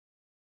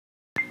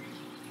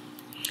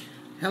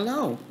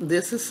Hello,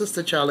 this is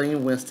Sister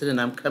Charlene Winston,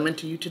 and I'm coming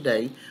to you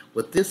today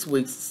with this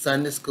week's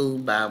Sunday School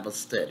Bible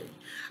study.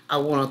 I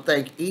want to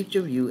thank each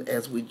of you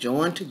as we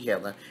join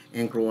together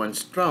in growing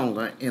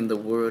stronger in the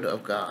Word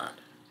of God.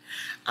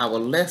 Our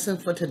lesson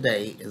for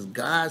today is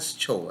God's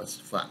choice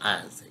for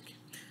Isaac.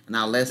 And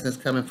our lesson is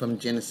coming from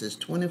Genesis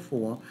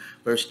 24,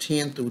 verse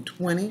 10 through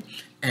 20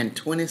 and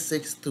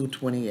 26 through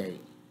 28.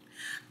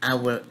 I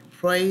would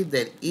pray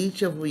that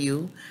each of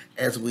you,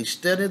 as we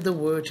study the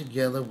word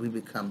together, we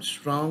become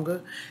stronger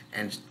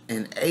and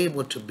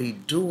able to be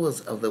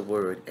doers of the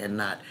word and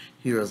not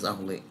hearers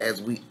only,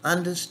 as we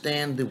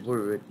understand the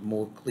word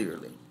more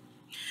clearly.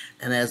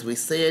 And as we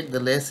said, the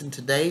lesson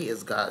today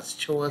is God's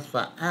choice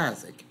for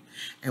Isaac.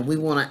 And we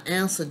want to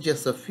answer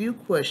just a few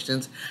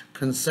questions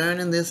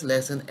concerning this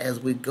lesson as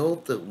we go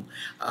through.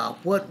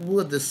 What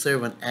would the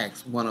servant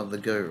ask one of the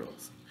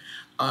girls?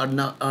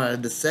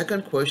 The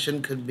second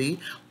question could be,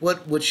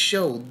 what would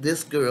show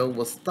this girl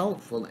was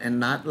thoughtful and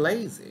not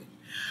lazy?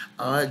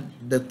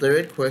 The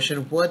third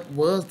question, what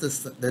was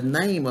the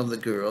name of the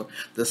girl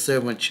the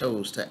servant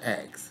chose to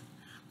ask?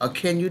 Or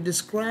can you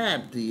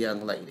describe the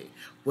young lady,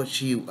 what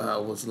she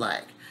was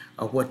like,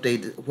 or what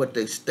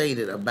they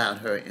stated about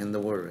her in the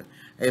word?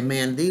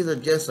 Amen. These are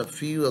just a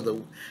few of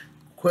the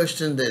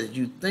questions that as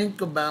you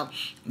think about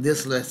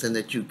this lesson,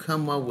 that you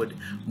come up with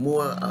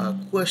more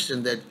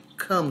questions that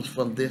comes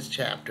from this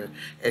chapter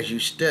as you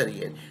study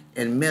it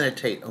and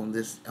meditate on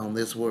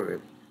this word.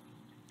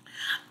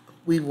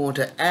 We want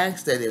to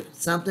ask that if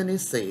something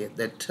is said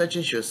that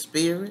touches your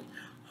spirit,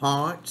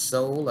 heart,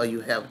 soul, or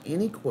you have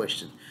any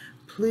questions,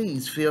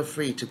 please feel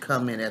free to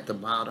comment at the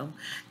bottom.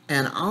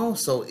 And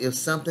also, if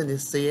something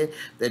is said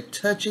that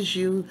touches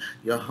you,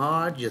 your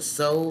heart, your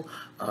soul,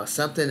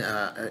 something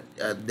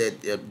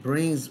that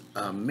brings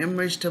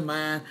memories to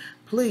mind,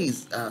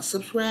 please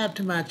subscribe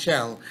to my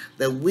channel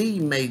that we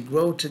may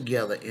grow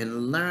together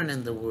in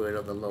learning the word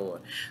of the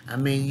Lord. I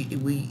mean,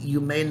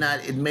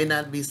 it may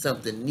not be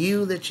something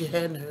new that you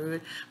hadn't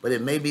heard, but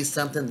it may be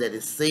something that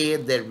is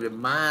said that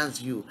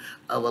reminds you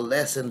of a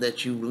lesson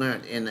that you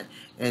learned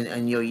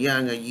in your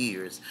younger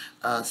years.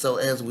 So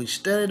as we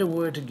study the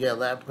word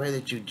together, I pray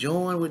that you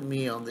join with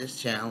me on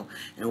this channel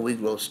and we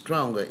grow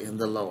stronger in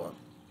the Lord.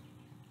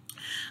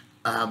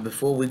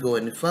 Before we go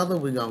any further,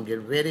 we're going to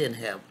get ready and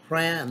have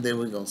prayer, and then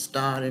we're going to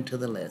start into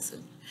the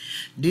lesson.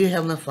 Dear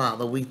Heavenly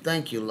Father, we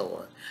thank you,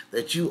 Lord,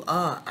 that you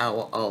are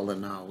our all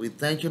in all. We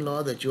thank you,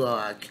 Lord, that you are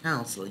our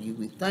counselor.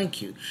 We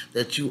thank you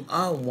that you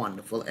are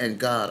wonderful and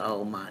God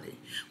Almighty.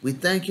 We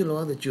thank you,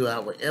 Lord, that you are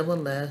our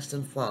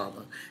everlasting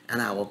Father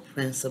and our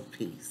Prince of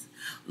Peace.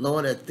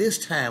 Lord, at this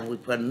time we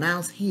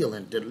pronounce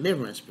healing,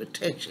 deliverance,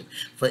 protection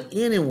for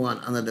anyone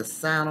under the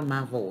sound of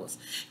my voice.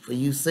 For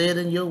you said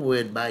in your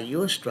word, by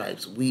your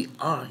stripes we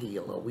are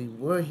healed, or we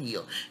were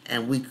healed,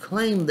 and we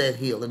claim that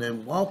healing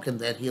and walk in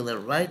that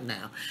healing right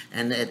now.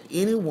 And that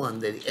anyone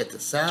that at the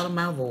sound of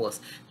my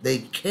voice, they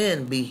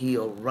can be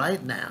healed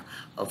right now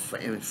of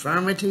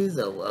infirmities,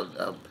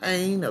 of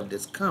pain, of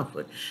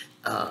discomfort,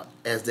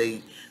 as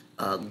they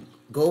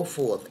go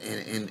forth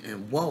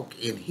and walk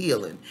in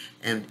healing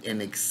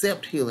and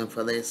accept healing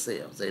for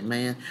themselves.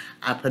 Amen.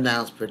 I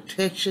pronounce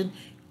protection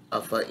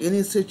for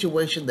any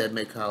situation that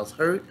may cause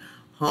hurt,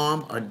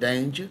 harm, or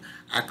danger.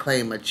 I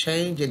claim a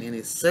change in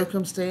any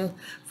circumstance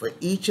for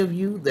each of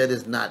you that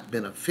is not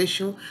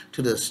beneficial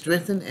to the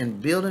strengthening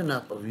and building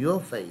up of your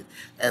faith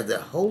as the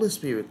Holy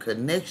Spirit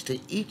connects to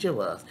each of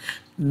us,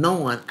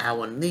 knowing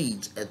our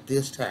needs at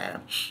this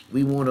time.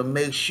 We want to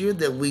make sure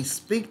that we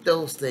speak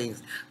those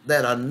things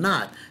that are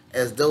not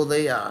as though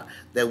they are,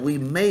 that we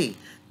may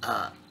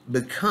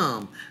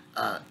become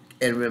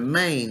and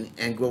remain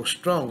and grow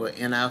stronger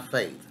in our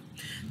faith.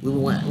 We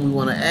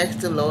want to ask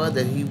the Lord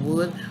that he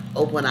would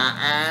open our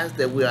eyes,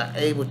 that we are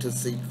able to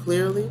see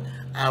clearly,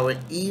 our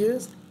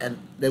ears, and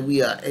that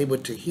we are able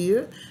to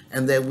hear,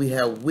 and that we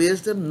have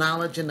wisdom,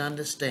 knowledge, and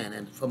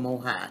understanding from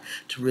on high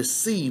to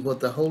receive what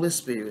the Holy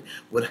Spirit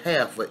would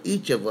have for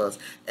each of us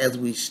as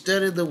we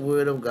study the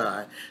Word of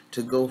God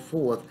to go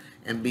forth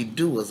and be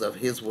doers of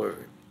his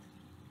Word.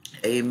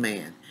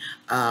 Amen.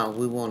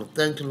 We want to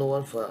thank the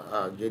Lord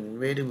for getting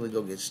ready. We're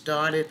going to get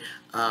started.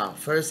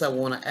 First, I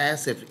want to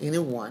ask if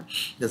anyone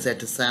that's at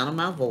the sound of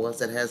my voice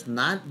that has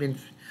not been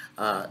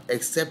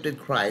accepted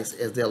Christ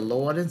as their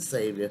Lord and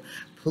Savior,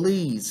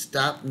 please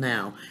stop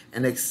now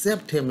and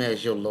accept him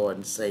as your Lord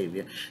and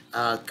Savior.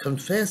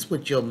 Confess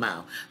with your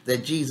mouth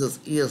that Jesus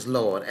is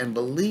Lord and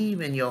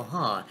believe in your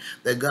heart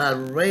that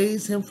God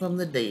raised him from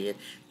the dead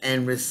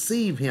and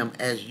receive him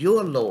as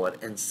your Lord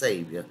and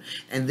Savior.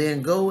 And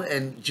then go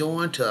and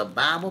join to a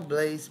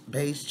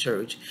Bible-based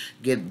church,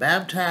 get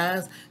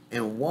baptized,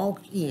 and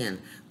walk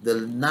in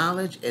the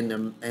knowledge and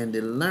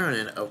the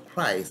learning of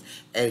Christ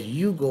as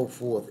you go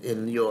forth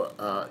in your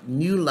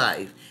new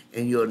life,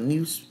 in your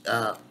new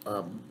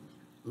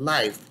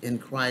life in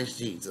Christ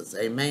Jesus.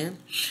 Amen.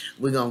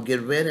 We're going to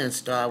get ready and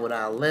start with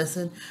our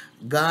lesson,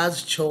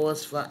 God's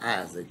choice for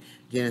Isaac.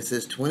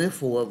 Genesis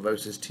 24,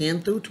 verses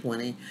 10 through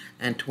 20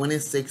 and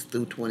 26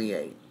 through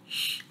 28.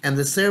 And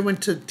the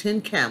servant took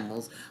 10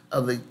 camels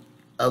of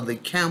of the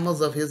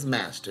camels of his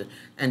master,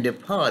 and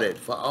departed,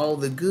 for all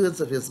the goods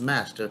of his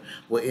master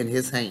were in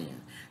his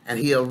hand. And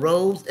he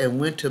arose and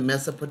went to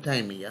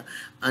Mesopotamia,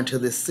 unto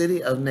the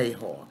city of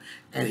Nahor.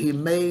 And he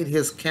made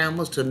his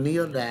camels to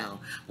kneel down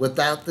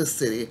without the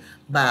city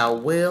by a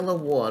well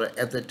of water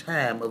at the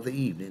time of the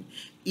evening,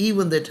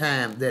 even the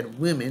time that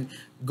women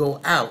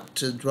go out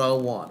to draw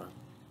water.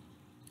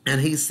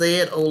 And he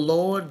said, O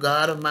Lord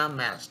God of my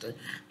master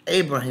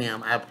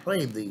Abraham, I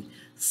pray thee,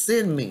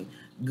 send me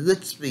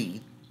good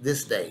speed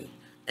this day,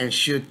 and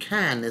shew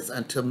kindness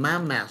unto my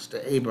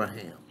master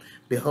Abraham.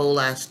 Behold,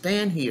 I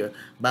stand here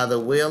by the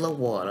well of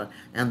water,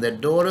 and the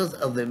daughters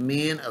of the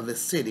men of the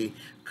city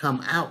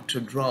come out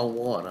to draw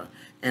water.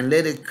 And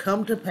let it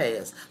come to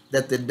pass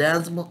that the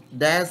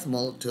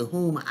damsel to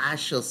whom I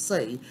shall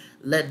say,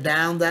 Let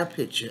down thy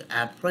pitcher,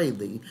 I pray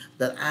thee,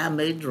 that I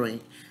may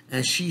drink.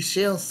 And she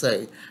shall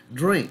say,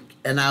 Drink,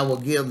 and I will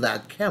give thy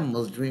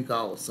camels drink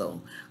also.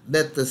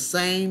 Let the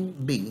same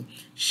be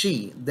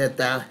she that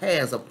thou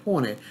hast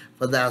appointed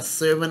for thy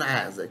servant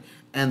Isaac,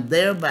 and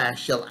thereby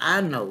shall I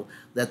know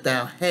that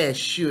thou hast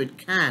shewed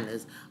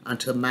kindness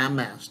unto my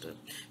master.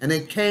 And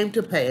it came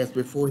to pass,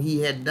 before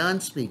he had done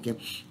speaking,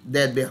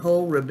 that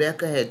behold,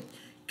 Rebekah had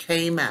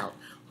came out,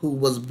 who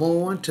was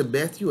born to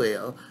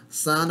Bethuel,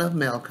 son of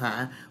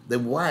Melchi, the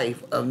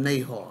wife of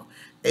Nahor,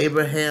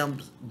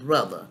 Abraham's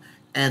brother,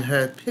 and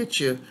her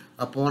pitcher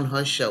upon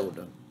her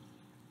shoulder.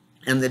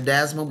 And the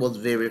damsel was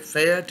very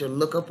fair to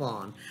look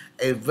upon,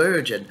 a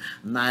virgin,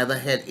 neither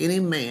had any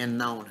man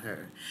known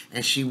her.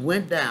 And she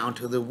went down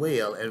to the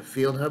well and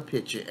filled her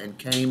pitcher and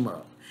came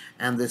up.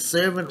 And the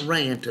servant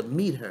ran to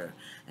meet her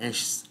and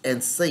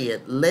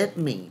said, Let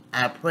me,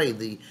 I pray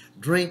thee,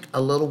 drink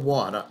a little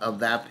water of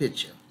thy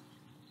pitcher.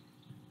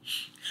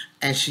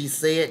 And she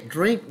said,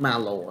 Drink, my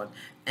lord.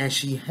 And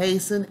she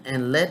hastened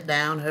and let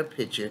down her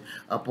pitcher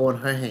upon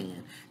her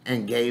hand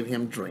and gave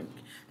him drink.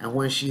 And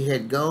when she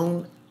had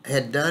done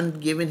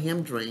giving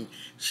him drink,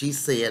 she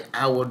said,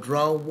 I will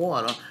draw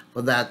water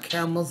for thy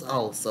camels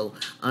also,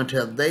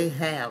 until they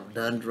have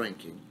done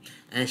drinking.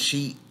 And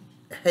she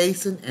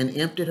hastened and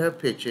emptied her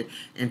pitcher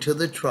into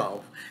the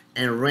trough,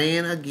 and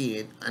ran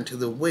again unto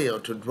the well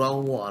to draw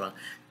water,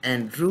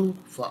 and drew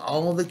for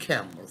all the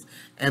camels.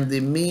 And the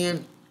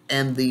man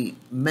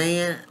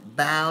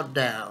bowed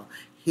down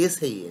his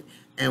head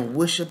and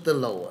worshipped the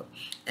Lord.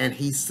 And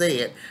he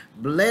said,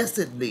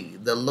 Blessed be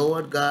the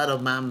Lord God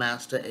of my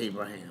master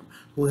Abraham,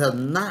 who hath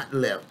not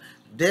left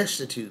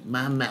destitute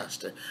my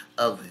master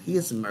of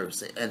his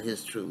mercy and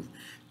his truth.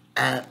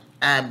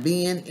 I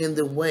being in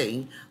the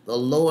way, the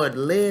Lord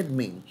led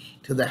me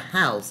to the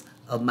house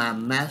of my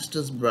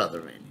master's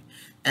brethren.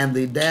 And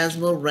the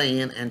damsel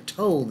ran and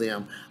told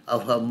them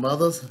of her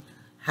mother's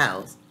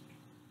house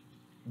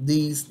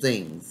these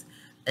things.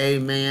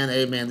 Amen,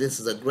 amen. This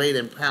is a great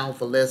and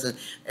powerful lesson.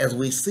 As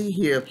we see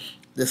here,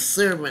 the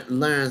servant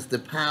learns the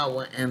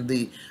power and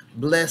the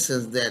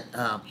blessings that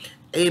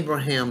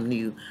Abraham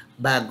knew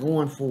by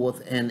going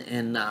forth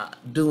and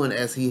doing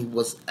as he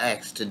was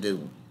asked to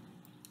do.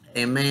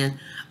 Amen.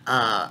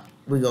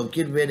 We're going to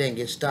get ready and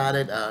get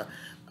started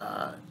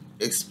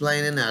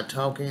explaining,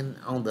 talking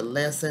on the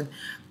lesson.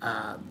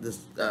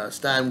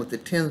 Starting with the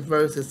 10th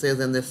verse, it says,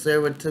 And the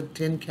servant took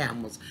 10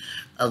 camels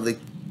of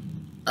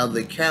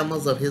the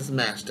camels of his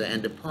master,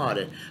 and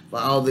departed, for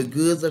all the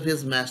goods of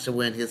his master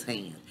were in his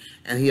hand.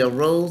 And he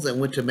arose and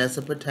went to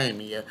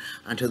Mesopotamia,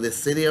 unto the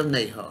city of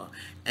Nahor.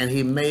 And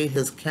he made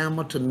his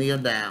camel to kneel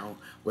down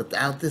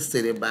without the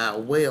city by a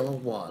well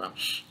of water,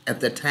 at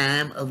the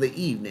time of the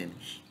evening,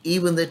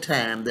 even the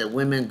time that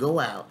women go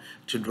out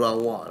to draw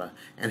water.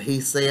 And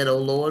he said, O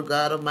Lord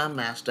God of my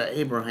master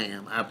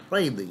Abraham, I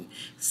pray thee,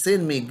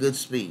 send me good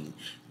speed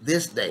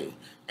this day,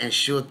 and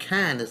shew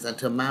kindness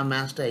unto my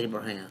master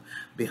Abraham.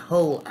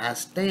 Behold, I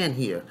stand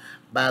here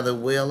by the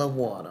well of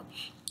water,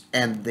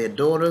 and the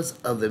daughters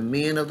of the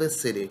men of the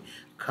city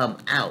come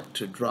out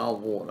to draw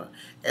water.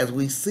 As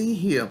we see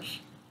here,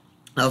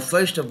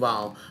 first of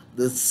all,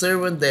 the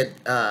servant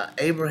that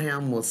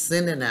Abraham was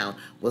sending out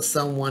was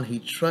someone he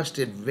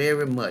trusted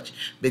very much,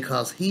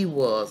 because he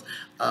was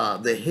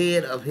the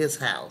head of his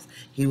house.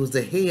 He was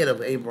the head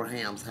of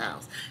Abraham's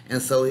house.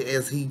 And so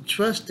as he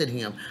trusted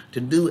him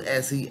to do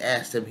as he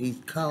asked him, he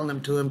called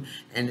him to him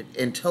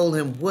and told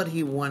him what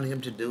he wanted him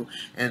to do,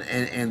 and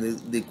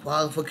the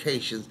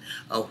qualifications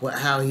of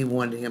how he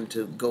wanted him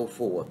to go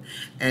forth.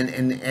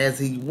 And as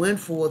he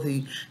went forth,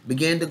 he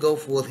began to go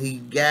forth. He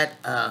got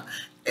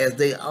as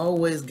they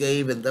always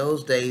gave in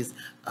those days,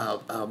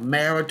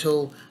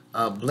 marital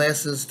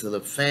blessings to the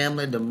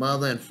family, the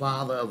mother and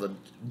father of the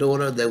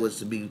daughter that was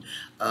to be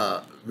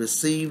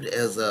received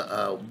as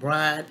a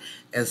bride.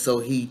 And so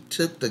he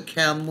took the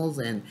camels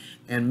and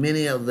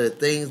many of the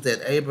things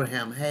that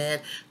Abraham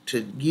had to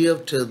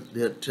give to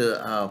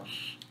the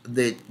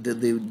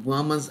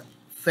woman's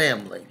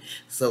family.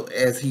 So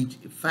as he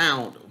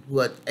found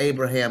what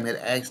Abraham had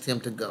asked him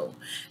to go,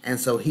 and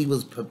so he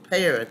was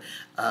prepared.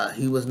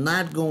 He was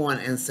not going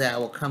and say, I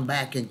will come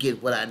back and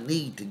get what I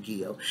need to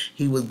give.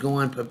 He was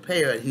going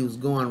prepared. He was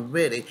going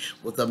ready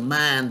with a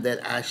mind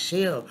that I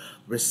shall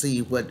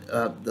receive what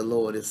the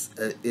Lord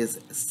is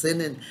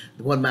sending,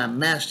 what my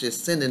master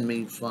is sending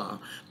me from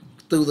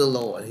through the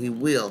Lord. He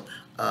will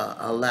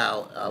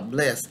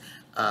bless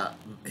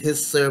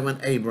his servant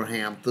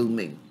Abraham through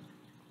me.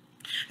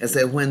 And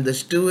said, when the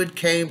steward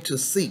came to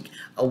seek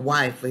a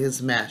wife for his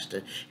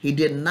master, he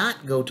did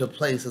not go to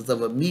places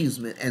of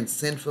amusement and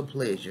sinful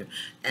pleasure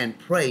and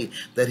pray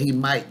that he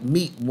might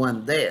meet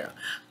one there,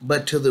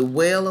 but to the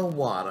well of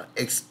water,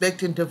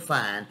 expecting to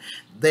find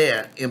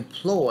there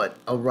employed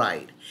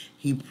aright.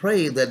 He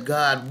prayed that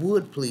God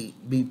would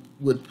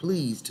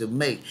please to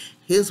make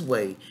his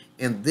way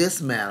in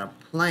this matter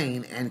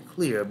plain and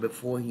clear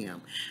before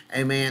him.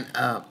 Amen.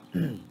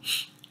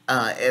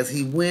 As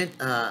he went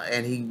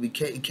and he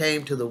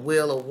came to the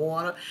well of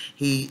water,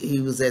 he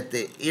was at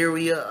the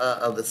area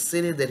of the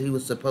city that he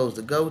was supposed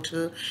to go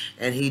to,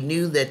 and he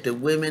knew that the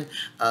women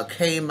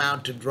came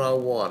out to draw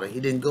water. He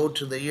didn't go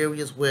to the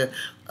areas where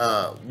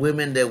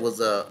women that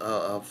was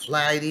a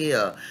flighty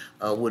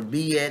would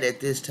be at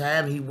this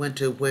time. He went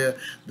to where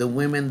the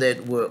women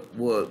that were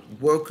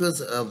workers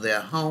of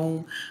their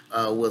home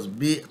was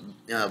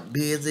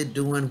busy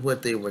doing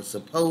what they were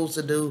supposed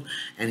to do,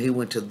 and he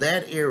went to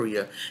that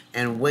area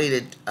and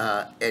waited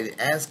and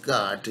asked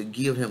God to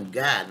give him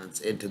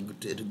guidance and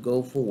to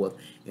go forth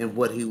in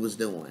what he was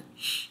doing.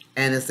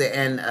 And it said,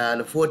 and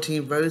the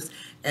 14th verse,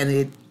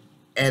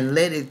 and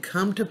let it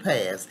come to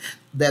pass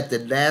that the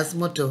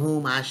damsel to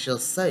whom I shall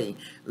say,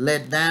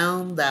 let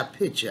down thy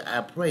pitcher,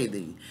 I pray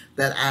thee,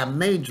 that I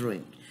may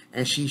drink.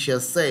 And she shall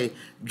say,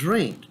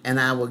 drink, and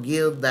I will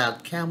give thy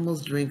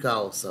camels drink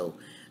also.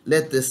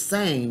 Let the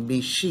same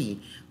be she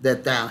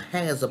that thou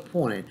hast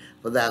appointed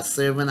for thy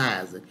servant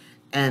Isaac,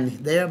 and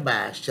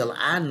thereby shall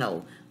I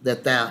know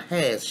that thou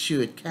hast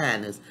shewed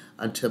kindness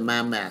unto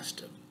my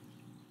master.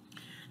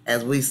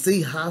 As we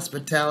see,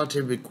 hospitality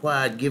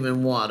required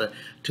giving water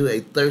to a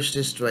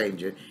thirsty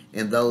stranger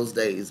in those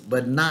days,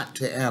 but not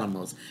to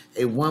animals.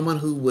 A woman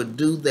who would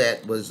do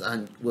that was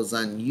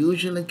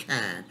unusually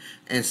kind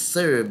and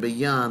served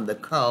beyond the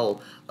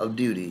call of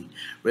duty.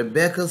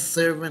 Rebekah's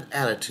servant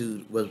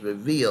attitude was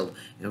revealed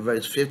in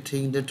verse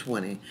 15 to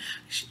 20,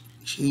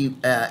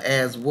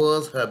 as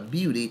was her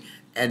beauty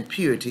and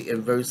purity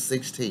in verse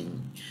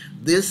 16.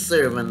 This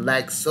servant,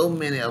 like so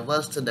many of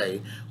us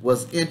today,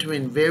 was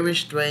entering very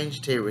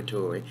strange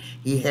territory.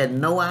 He had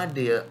no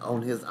idea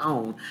on his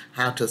own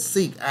how to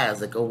seek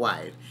Isaac a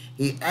wife.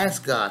 He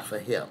asked God for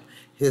help.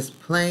 His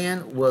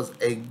plan was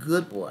a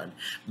good one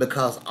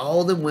because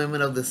all the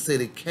women of the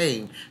city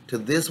came to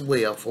this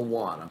well for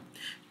water.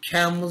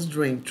 Camels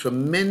drink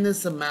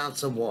tremendous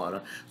amounts of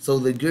water, so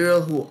the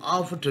girl who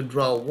offered to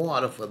draw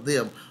water for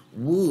them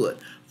would,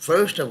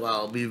 first of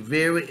all, be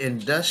very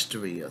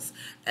industrious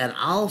and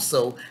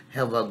also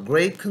have a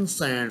great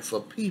concern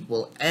for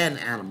people and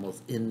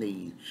animals in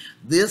need.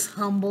 This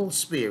humble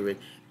spirit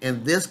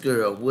in this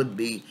girl would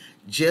be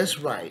just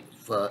right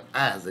for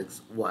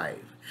Isaac's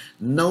wife.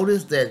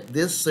 Notice that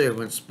this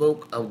servant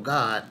spoke of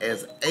God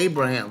as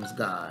Abraham's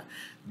God.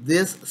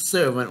 This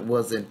servant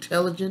was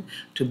intelligent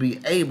to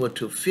be able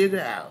to figure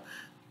out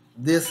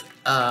this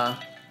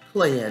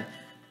plan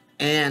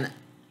and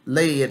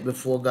lay it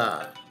before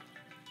God.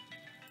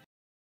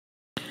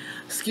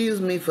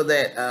 Excuse me for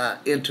that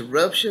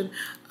interruption,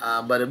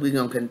 but we're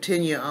going to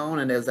continue on.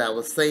 And as I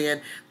was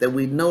saying, that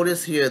we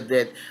notice here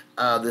that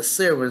the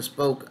servant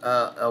spoke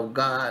of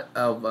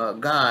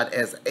God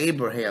as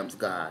Abraham's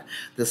God.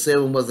 The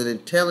servant was an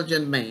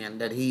intelligent man,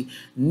 that he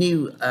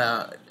knew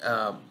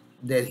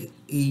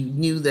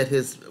that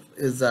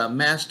his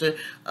master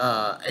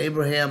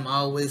Abraham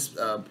always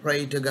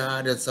prayed to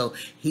God, and so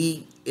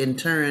he in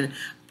turn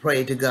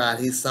prayed to God.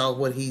 He saw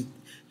what he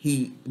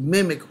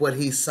mimicked what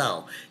he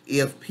saw.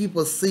 If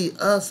people see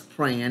us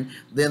praying,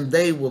 then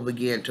they will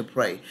begin to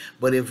pray.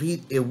 But if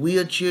we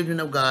are children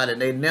of God and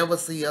they never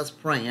see us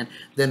praying,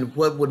 then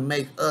what would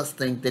make us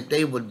think that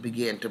they would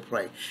begin to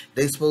pray?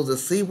 They're supposed to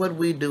see what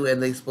we do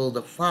and they're supposed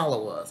to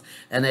follow us.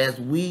 And as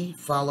we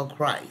follow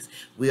Christ,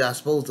 we are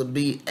supposed to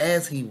be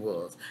as he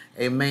was.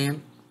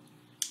 Amen.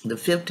 The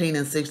 15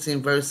 and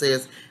 16 verse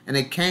says, and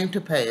it came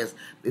to pass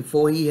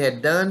before he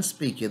had done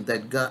speaking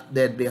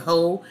that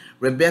behold,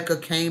 Rebekah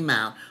came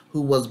out,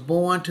 who was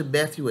born to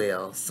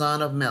Bethuel,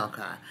 son of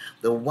Milcah,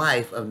 the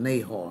wife of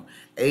Nahor,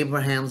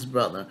 Abraham's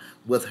brother,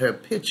 with her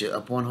pitcher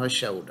upon her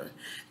shoulder.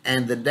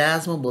 And the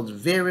damsel was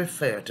very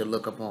fair to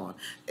look upon,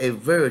 a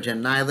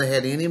virgin, neither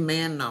had any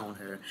man known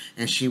her.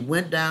 And she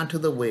went down to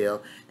the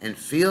well and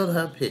filled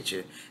her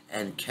pitcher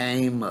and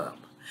came up.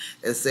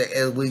 As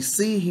we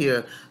see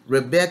here,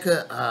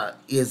 Rebekah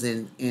is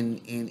in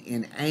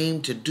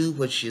aim to do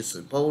what she's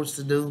supposed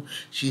to do.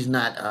 She's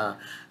not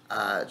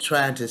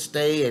trying to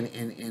stay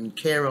and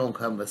carry on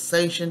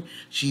conversation.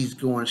 She's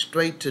going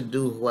straight to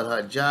do what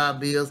her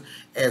job is.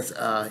 As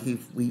he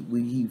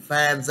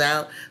finds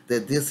out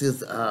that this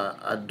is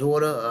a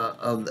daughter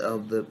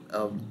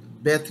of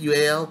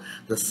Bethuel,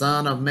 the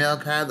son of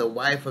Melchi, the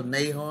wife of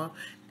Nahor,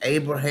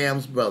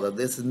 Abraham's brother.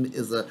 This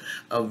is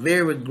a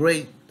very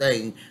great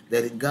thing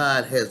that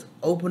God has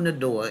opened the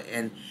door,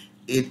 and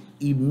it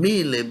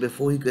immediately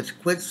before he could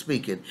quit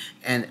speaking.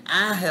 And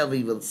I have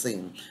even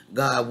seen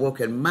God work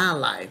in my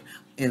life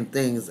in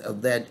things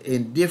of that,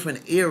 in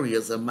different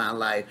areas of my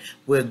life,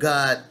 where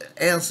God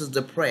answers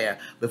the prayer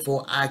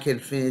before I can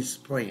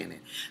finish praying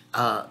it.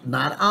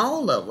 Not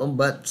all of them,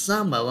 but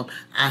some of them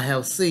I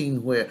have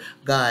seen where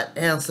God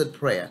answered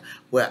prayer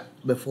where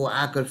before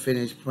I could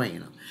finish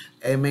praying them.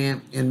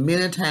 Amen. And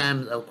many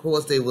times, of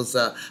course, there was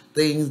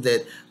things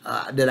that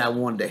I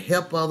wanted to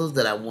help others,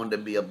 that I wanted to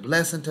be a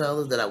blessing to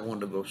others, that I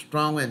wanted to grow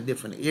stronger in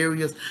different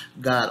areas.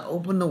 God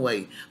opened the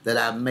way that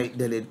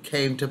that it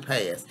came to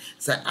pass.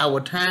 So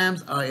our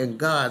times are in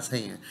God's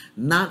hand,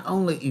 not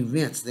only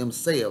events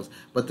themselves,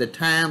 but the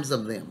times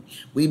of them.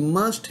 We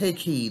must take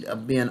heed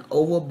of being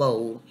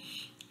overbold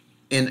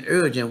in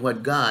urging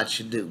what God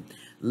should do,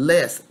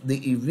 lest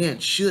the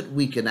event should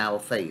weaken our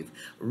faith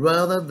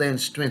rather than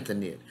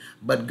strengthen it.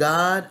 But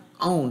God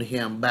owned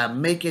him by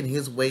making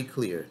his way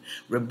clear.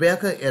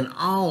 Rebekah, in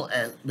all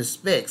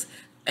respects,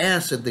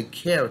 answered the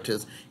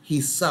characters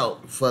he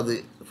sought for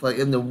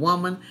in the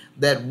woman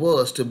that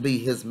was to be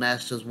his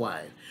master's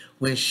wife.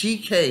 When she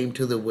came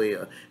to the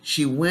well,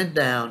 she went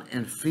down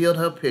and filled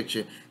her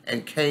pitcher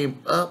and came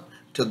up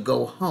to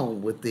go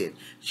home with it.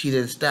 She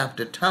didn't stop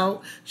to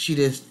talk. She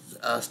didn't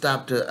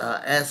stop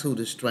to ask who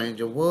the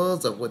stranger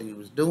was or what he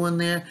was doing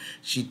there.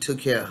 She took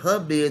care of her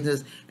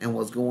business and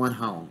was going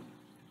home.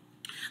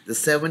 The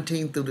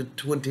 17th through the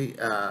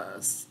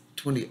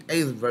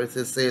 28th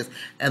verse, says,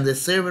 and the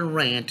servant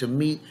ran to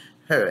meet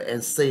her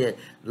and said,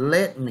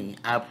 let me,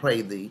 I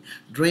pray thee,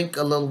 drink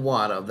a little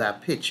water of thy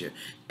pitcher.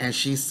 And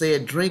she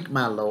said, drink,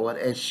 my lord.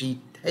 And she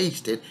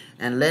tasted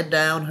and let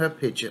down her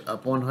pitcher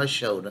upon her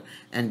shoulder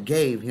and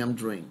gave him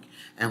drink.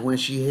 And when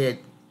she had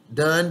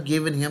done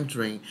giving him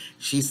drink,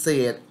 she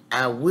said,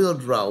 I will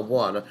draw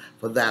water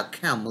for thy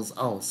camels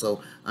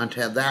also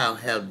until thou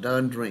have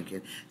done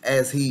drinking.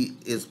 As he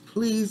is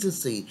pleased to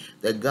see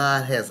that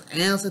God has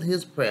answered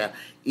his prayer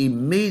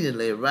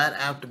immediately right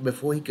after,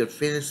 before he could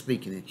finish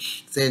speaking it.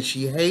 Then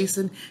she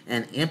hastened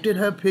and emptied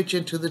her pitcher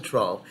into the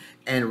trough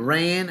and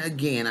ran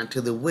again unto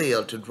the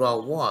well to draw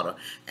water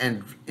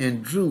and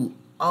drew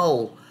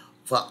all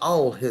for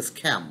all his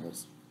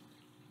camels.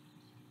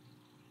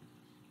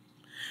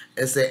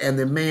 It said, and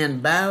the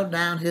man bowed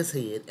down his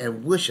head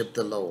and worshipped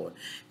the Lord.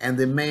 And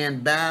the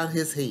man bowed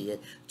his head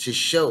to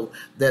show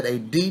that a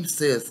deep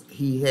sense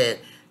he had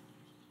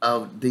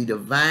of the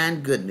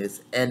divine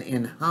goodness, and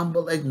in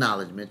humble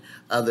acknowledgement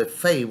of the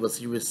favors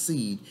he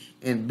received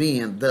in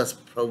being thus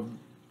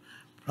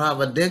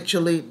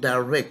providentially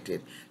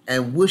directed,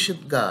 and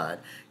worshipped God,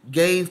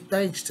 gave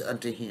thanks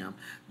unto him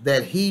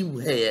that he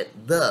had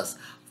thus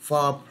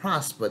far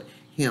prospered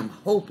him,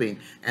 hoping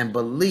and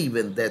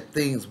believing that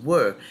things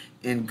were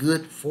in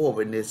good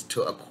forwardness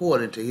to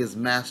according to his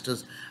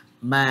master's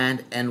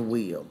mind and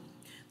will.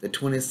 The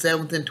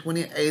 27th and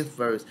 28th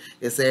verse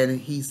is saying,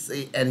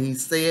 and he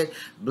said,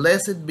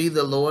 blessed be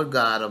the Lord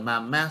God of my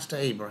master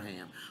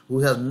Abraham, who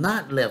has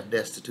not left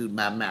destitute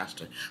my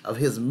master of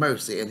his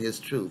mercy and his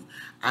truth.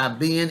 I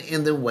being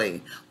in the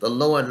way, the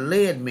Lord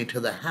led me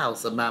to the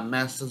house of my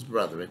master's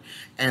brethren,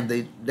 and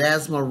the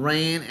damsel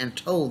ran and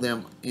told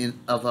them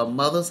of her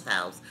mother's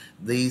house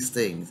these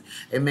things.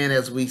 Amen.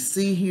 As we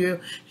see here,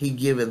 he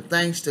giving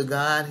thanks to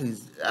God.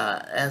 He's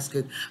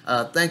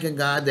thanking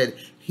God that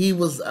he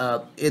was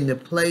in the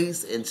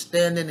place and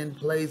standing in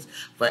place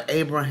for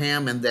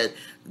Abraham, and that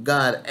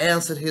God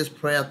answered his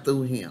prayer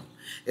through him.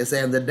 It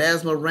said, and the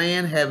damsel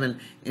ran, having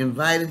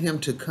invited him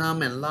to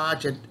come and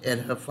lodge at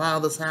her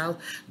father's house,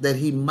 that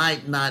he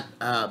might not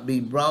be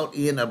brought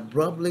in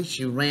abruptly.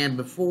 She ran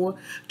before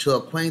to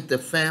acquaint the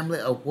family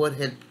of what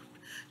had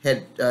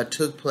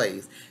took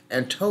place,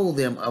 and told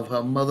them of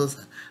her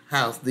mother's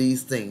house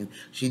these things.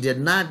 She did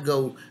not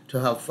go to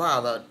her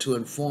father to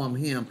inform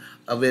him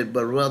of it,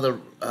 but rather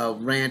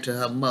ran to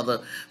her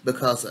mother,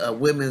 because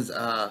women's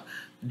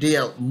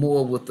dealt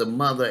more with the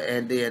mother,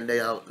 and then they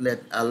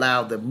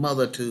allowed the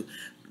mother to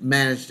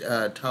manage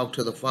talk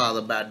to the father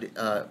about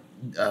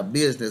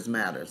business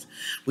matters.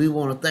 We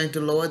want to thank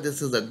the Lord.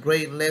 This is a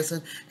great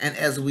lesson, and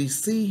as we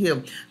see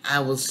here,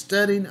 I was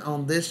studying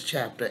on this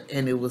chapter,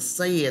 and it was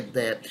said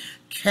that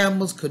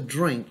camels could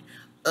drink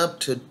up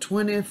to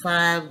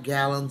 25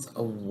 gallons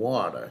of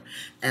water.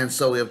 And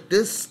so if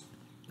this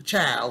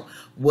child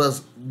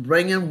was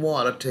bringing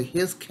water to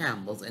his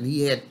camels, and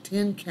he had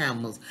 10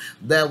 camels,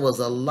 that was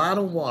a lot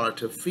of water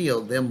to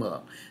fill them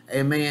up.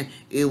 Amen.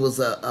 It was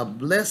a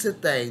blessed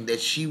thing that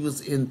she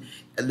was in,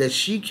 that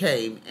she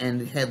came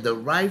and had the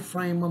right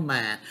frame of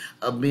mind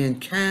of being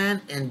kind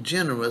and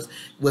generous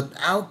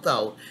without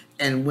thought,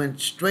 and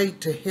went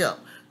straight to help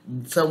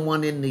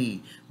someone in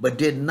need, but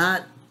did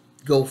not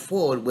go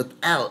forward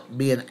without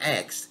being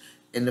asked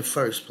in the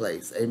first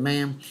place.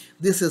 Amen.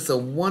 This is a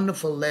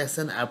wonderful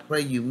lesson. I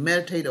pray you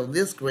meditate on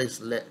this great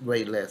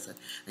lesson,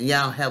 and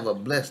y'all have a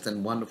blessed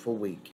and wonderful week.